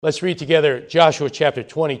Let's read together Joshua chapter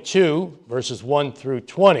 22, verses 1 through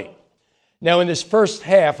 20. Now, in this first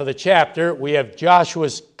half of the chapter, we have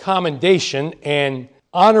Joshua's commendation and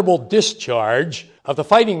honorable discharge of the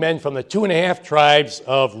fighting men from the 2.5 tribes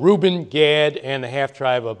of Reuben, Gad, and the half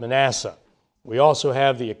tribe of Manasseh. We also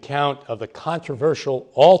have the account of the controversial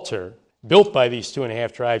altar built by these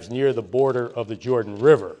 2.5 tribes near the border of the Jordan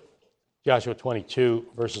River. Joshua 22,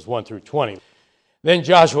 verses 1 through 20. Then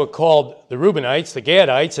Joshua called the Reubenites, the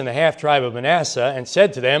Gadites, and the half tribe of Manasseh, and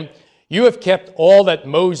said to them, "You have kept all that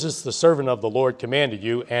Moses, the servant of the Lord, commanded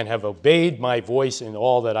you, and have obeyed my voice in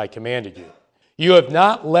all that I commanded you. You have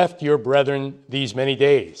not left your brethren these many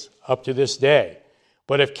days, up to this day,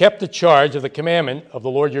 but have kept the charge of the commandment of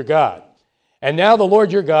the Lord your God. And now the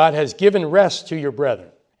Lord your God has given rest to your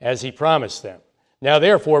brethren, as he promised them. Now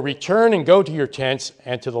therefore return and go to your tents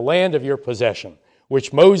and to the land of your possession,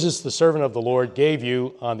 which Moses, the servant of the Lord, gave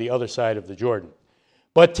you on the other side of the Jordan.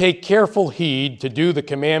 But take careful heed to do the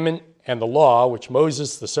commandment and the law which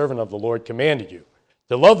Moses, the servant of the Lord, commanded you,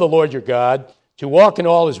 to love the Lord your God, to walk in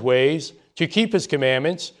all his ways, to keep his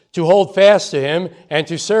commandments, to hold fast to him, and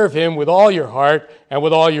to serve him with all your heart and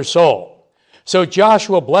with all your soul." So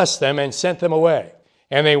Joshua blessed them and sent them away,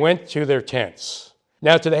 and they went to their tents.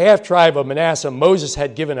 Now to the half tribe of Manasseh Moses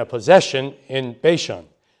had given a possession in Bashan,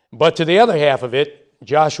 but to the other half of it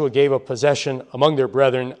Joshua gave a possession among their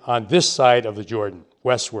brethren on this side of the Jordan,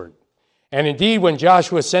 westward. And indeed, when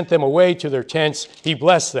Joshua sent them away to their tents, he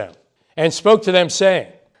blessed them and spoke to them, saying,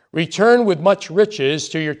 "Return with much riches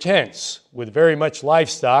to your tents, with very much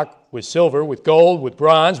livestock, with silver, with gold, with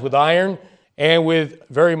bronze, with iron, and with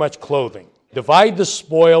very much clothing. Divide the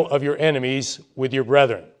spoil of your enemies with your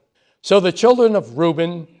brethren." So the children of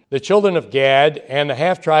Reuben, the children of Gad, and the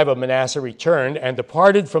half tribe of Manasseh returned and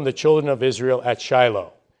departed from the children of Israel at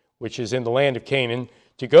Shiloh, which is in the land of Canaan,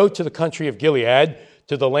 to go to the country of Gilead,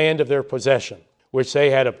 to the land of their possession, which they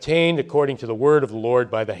had obtained according to the word of the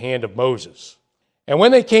Lord by the hand of Moses. And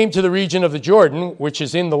when they came to the region of the Jordan, which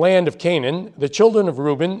is in the land of Canaan, the children of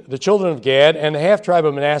Reuben, the children of Gad, and the half tribe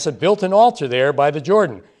of Manasseh built an altar there by the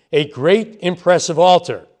Jordan, a great impressive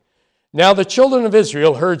altar. Now the children of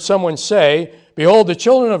Israel heard someone say, "Behold, the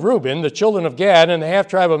children of Reuben, the children of Gad, and the half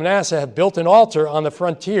tribe of Manasseh have built an altar on the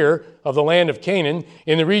frontier of the land of Canaan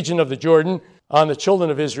in the region of the Jordan on the children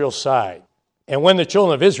of Israel's side." And when the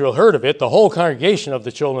children of Israel heard of it, the whole congregation of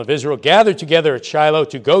the children of Israel gathered together at Shiloh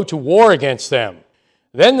to go to war against them.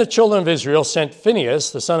 Then the children of Israel sent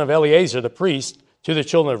Phinehas, the son of Eleazar the priest, to the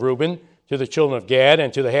children of Reuben, to the children of Gad,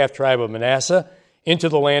 and to the half tribe of Manasseh into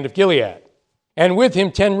the land of Gilead. And with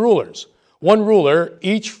him 10 rulers, one ruler,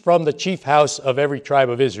 each from the chief house of every tribe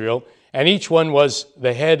of Israel, and each one was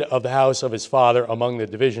the head of the house of his father among the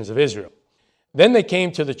divisions of Israel. Then they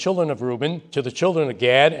came to the children of Reuben, to the children of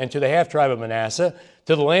Gad, and to the half tribe of Manasseh,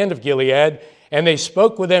 to the land of Gilead, and they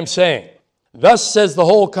spoke with them, saying, "Thus says the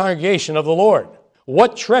whole congregation of the Lord,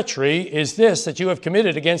 what treachery is this that you have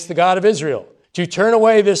committed against the God of Israel, to turn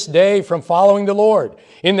away this day from following the Lord,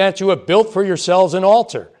 in that you have built for yourselves an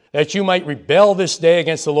altar, that you might rebel this day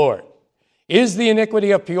against the Lord? Is the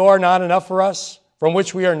iniquity of Peor not enough for us, from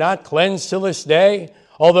which we are not cleansed till this day,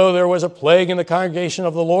 although there was a plague in the congregation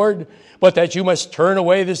of the Lord, but that you must turn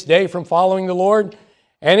away this day from following the Lord?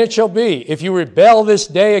 And it shall be, if you rebel this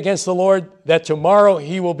day against the Lord, that tomorrow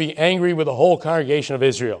he will be angry with the whole congregation of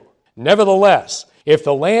Israel. Nevertheless, if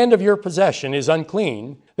the land of your possession is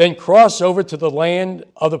unclean, then cross over to the land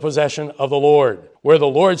of the possession of the Lord, where the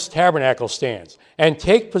Lord's tabernacle stands, and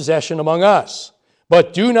take possession among us.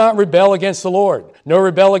 But do not rebel against the Lord, nor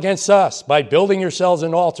rebel against us, by building yourselves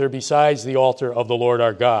an altar besides the altar of the Lord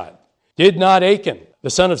our God. Did not Achan, the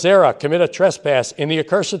son of Zerah, commit a trespass in the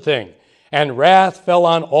accursed thing? And wrath fell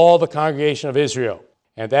on all the congregation of Israel,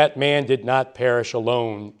 and that man did not perish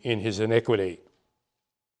alone in his iniquity."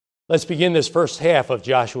 Let's begin this first half of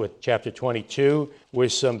Joshua chapter 22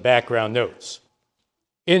 with some background notes.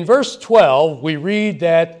 In verse 12, we read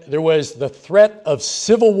that there was the threat of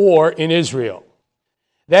civil war in Israel.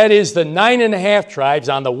 That is, the 9.5 tribes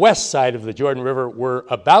on the west side of the Jordan River were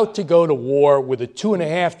about to go to war with the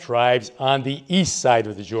 2.5 tribes on the east side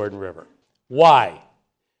of the Jordan River. Why?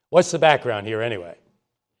 What's the background here anyway?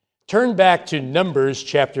 Turn back to Numbers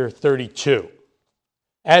chapter 32.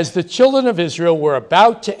 As the children of Israel were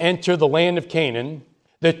about to enter the land of Canaan,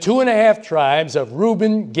 the 2.5 tribes of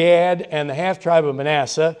Reuben, Gad, and the half tribe of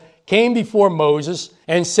Manasseh came before Moses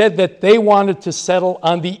and said that they wanted to settle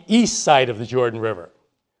on the east side of the Jordan River.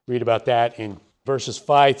 Read about that in verses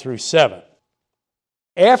 5 through 7.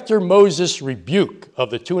 After Moses' rebuke of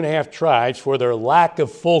the 2.5 tribes for their lack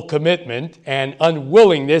of full commitment and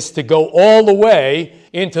unwillingness to go all the way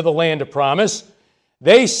into the land of promise,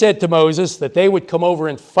 They said to Moses that they would come over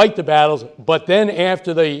and fight the battles, but then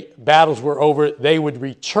after the battles were over, they would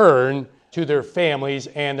return to their families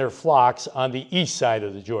and their flocks on the east side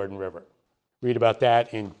of the Jordan River. Read about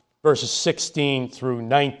that in verses 16 through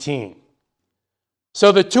 19.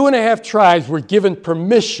 So the 2.5 tribes were given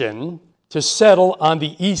permission to settle on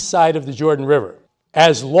the east side of the Jordan River,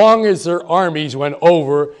 as long as their armies went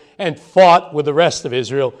over and fought with the rest of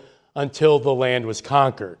Israel until the land was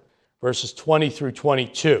conquered. Verses 20 through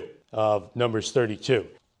 22 of Numbers 32.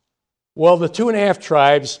 Well, the 2.5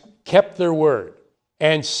 tribes kept their word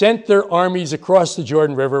and sent their armies across the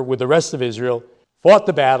Jordan River with the rest of Israel, fought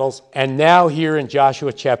the battles, and now here in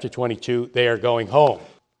Joshua chapter 22, they are going home.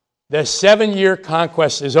 The 7-year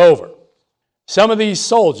conquest is over. Some of these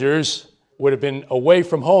soldiers would have been away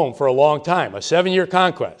from home for a long time, a 7-year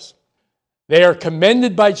conquest. They are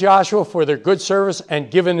commended by Joshua for their good service and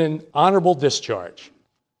given an honorable discharge.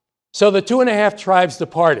 So the 2.5 tribes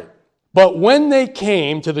departed. But when they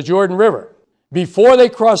came to the Jordan River, before they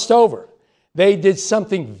crossed over, they did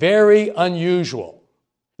something very unusual.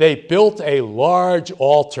 They built a large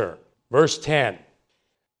altar. Verse 10.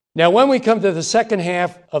 Now, when we come to the second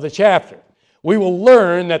half of the chapter, we will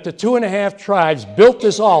learn that the 2.5 tribes built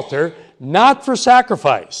this altar not for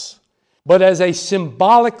sacrifice, but as a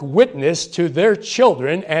symbolic witness to their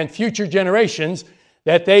children and future generations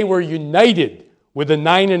that they were united with the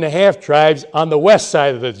 9.5 tribes on the west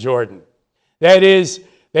side of the Jordan. That is,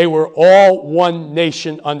 they were all one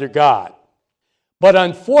nation under God. But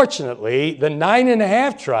unfortunately, the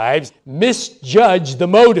 9.5 tribes misjudged the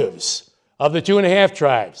motives of the 2.5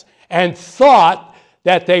 tribes and thought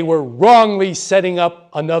that they were wrongly setting up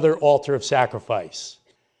another altar of sacrifice.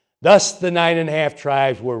 Thus, the 9.5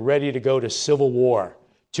 tribes were ready to go to civil war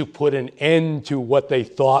to put an end to what they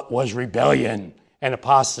thought was rebellion and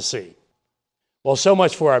apostasy. Well, so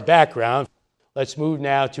much for our background. Let's move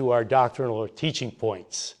now to our doctrinal or teaching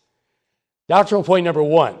points. Doctrinal point number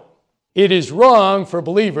 1. It is wrong for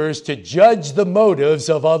believers to judge the motives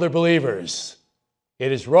of other believers.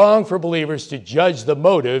 It is wrong for believers to judge the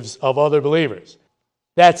motives of other believers.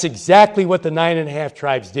 That's exactly what the 9.5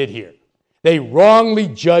 tribes did here. They wrongly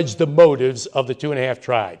judged the motives of the 2.5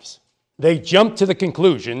 tribes. They jumped to the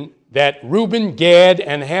conclusion that Reuben, Gad,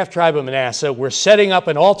 and the half-tribe of Manasseh were setting up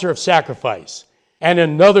an altar of sacrifice and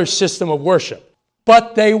another system of worship.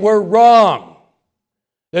 But they were wrong.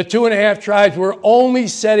 The 2.5 tribes were only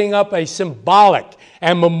setting up a symbolic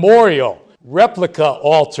and memorial replica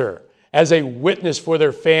altar as a witness for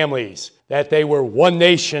their families that they were one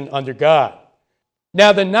nation under God.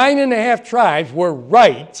 Now, the 9.5 tribes were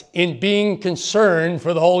right in being concerned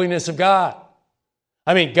for the holiness of God.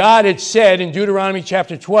 I mean, God had said in Deuteronomy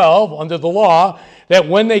chapter 12, under the law, that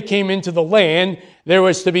when they came into the land, there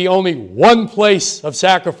was to be only one place of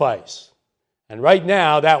sacrifice. And right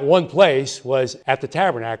now, that one place was at the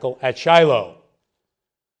tabernacle at Shiloh.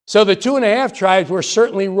 So the 2.5 tribes were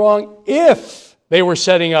certainly wrong if they were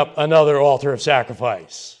setting up another altar of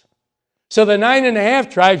sacrifice. So the 9.5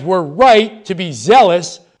 tribes were right to be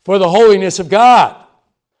zealous for the holiness of God.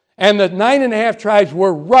 And the 9.5 tribes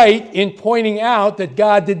were right in pointing out that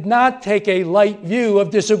God did not take a light view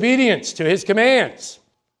of disobedience to his commands.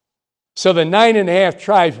 So the 9.5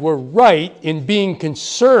 tribes were right in being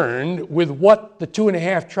concerned with what the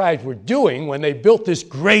 2.5 tribes were doing when they built this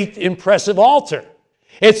great, impressive altar.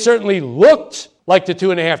 It certainly looked like the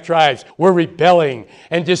 2.5 tribes were rebelling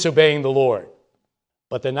and disobeying the Lord.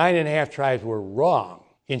 But the 9.5 tribes were wrong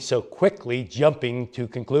in so quickly jumping to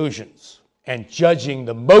conclusions and judging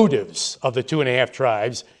the motives of the 2.5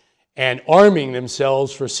 tribes and arming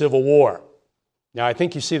themselves for civil war. Now, I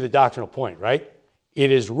think you see the doctrinal point, right?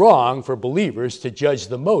 It is wrong for believers to judge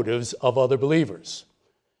the motives of other believers.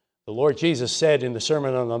 The Lord Jesus said in the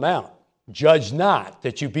Sermon on the Mount, "Judge not,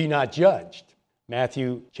 that you be not judged."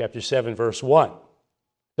 Matthew chapter 7, verse 1.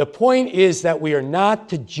 The point is that we are not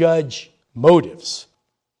to judge motives.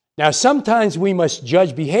 Now, sometimes we must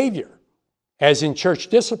judge behavior, as in church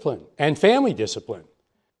discipline and family discipline.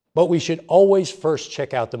 But we should always first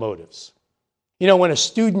check out the motives. You know, when a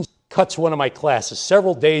student cuts one of my classes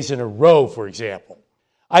several days in a row, for example,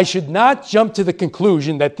 I should not jump to the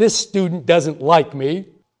conclusion that this student doesn't like me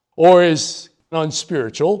or is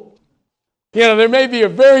unspiritual. You know, there may be a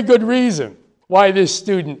very good reason why this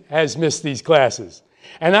student has missed these classes.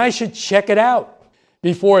 And I should check it out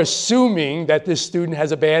before assuming that this student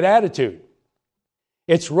has a bad attitude.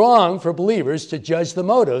 It's wrong for believers to judge the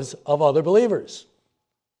motives of other believers.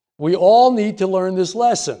 We all need to learn this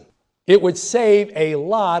lesson. It would save a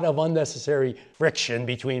lot of unnecessary friction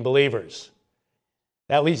between believers.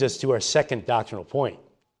 That leads us to our second doctrinal point.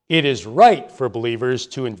 It is right for believers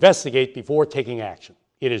to investigate before taking action.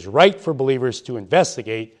 It is right for believers to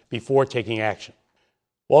investigate before taking action.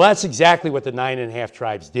 Well, that's exactly what the 9.5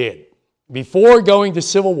 tribes did. Before going to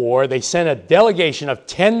civil war, they sent a delegation of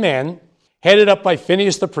 10 men, headed up by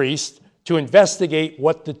Phinehas the priest, to investigate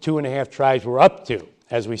what the 2.5 tribes were up to,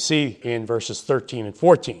 as we see in verses 13 and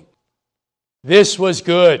 14. This was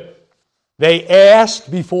good. They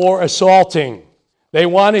asked before assaulting. They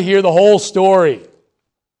want to hear the whole story.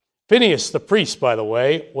 Phinehas the priest, by the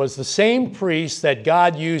way, was the same priest that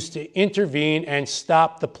God used to intervene and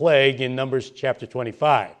stop the plague in Numbers chapter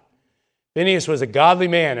 25. Phinehas was a godly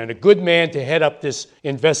man and a good man to head up this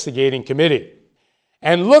investigating committee.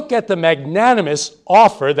 And look at the magnanimous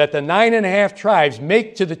offer that the 9.5 tribes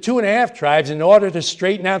make to the 2.5 tribes in order to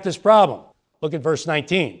straighten out this problem. Look at verse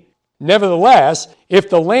 19. Nevertheless, if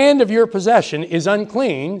the land of your possession is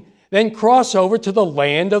unclean, then cross over to the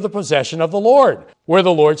land of the possession of the Lord, where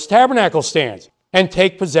the Lord's tabernacle stands, and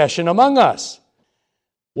take possession among us.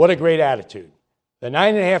 What a great attitude. The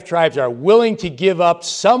 9.5 tribes are willing to give up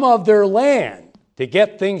some of their land to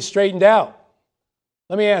get things straightened out.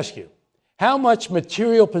 Let me ask you, how much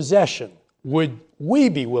material possession would we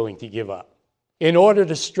be willing to give up in order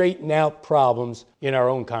to straighten out problems in our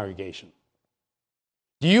own congregation?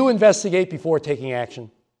 Do you investigate before taking action?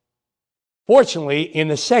 Fortunately, in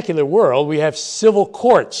the secular world, we have civil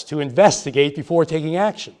courts to investigate before taking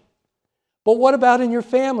action. But what about in your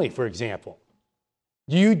family, for example?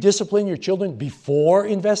 Do you discipline your children before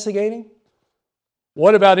investigating?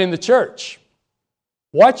 What about in the church?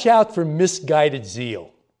 Watch out for misguided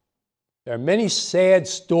zeal. There are many sad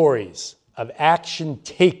stories of action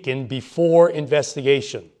taken before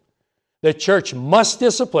investigation. The church must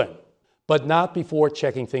discipline, but not before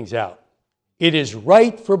checking things out. It is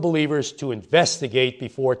right for believers to investigate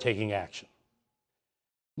before taking action.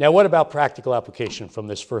 Now, what about practical application from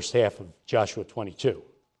this first half of Joshua 22?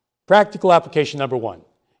 Practical application number 1.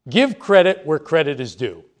 Give credit where credit is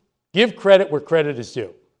due. Give credit where credit is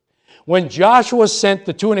due. When Joshua sent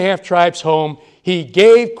the 2.5 tribes home, he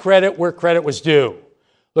gave credit where credit was due.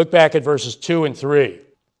 Look back at verses 2 and 3.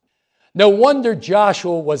 No wonder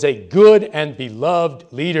Joshua was a good and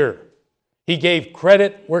beloved leader. He gave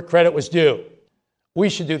credit where credit was due. We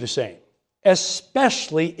should do the same,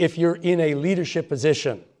 especially if you're in a leadership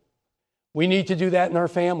position. We need to do that in our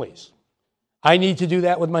families. I need to do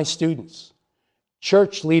that with my students.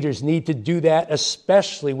 Church leaders need to do that,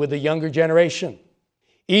 especially with the younger generation.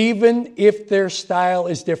 Even if their style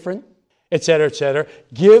is different, etc.,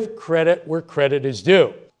 give credit where credit is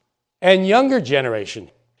due. And younger generation,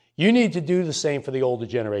 you need to do the same for the older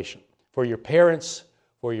generation. For your parents,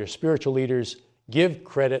 for your spiritual leaders, give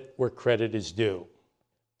credit where credit is due.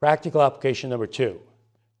 Practical application number 2.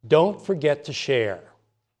 Don't forget to share.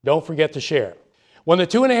 Don't forget to share. When the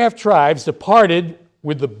 2.5 tribes departed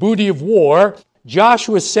with the booty of war,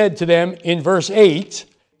 Joshua said to them in verse 8,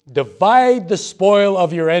 divide the spoil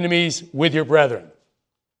of your enemies with your brethren.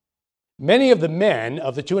 Many of the men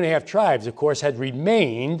of the 2.5 tribes, of course, had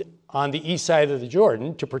remained on the east side of the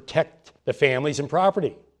Jordan to protect the families and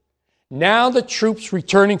property. Now the troops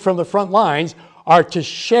returning from the front lines are to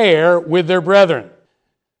share with their brethren.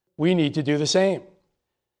 We need to do the same.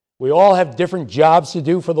 We all have different jobs to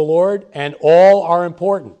do for the Lord, and all are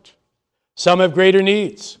important. Some have greater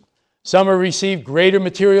needs. Some have received greater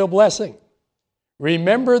material blessing.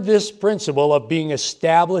 Remember this principle of being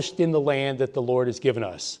established in the land that the Lord has given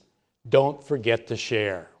us. Don't forget to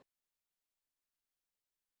share.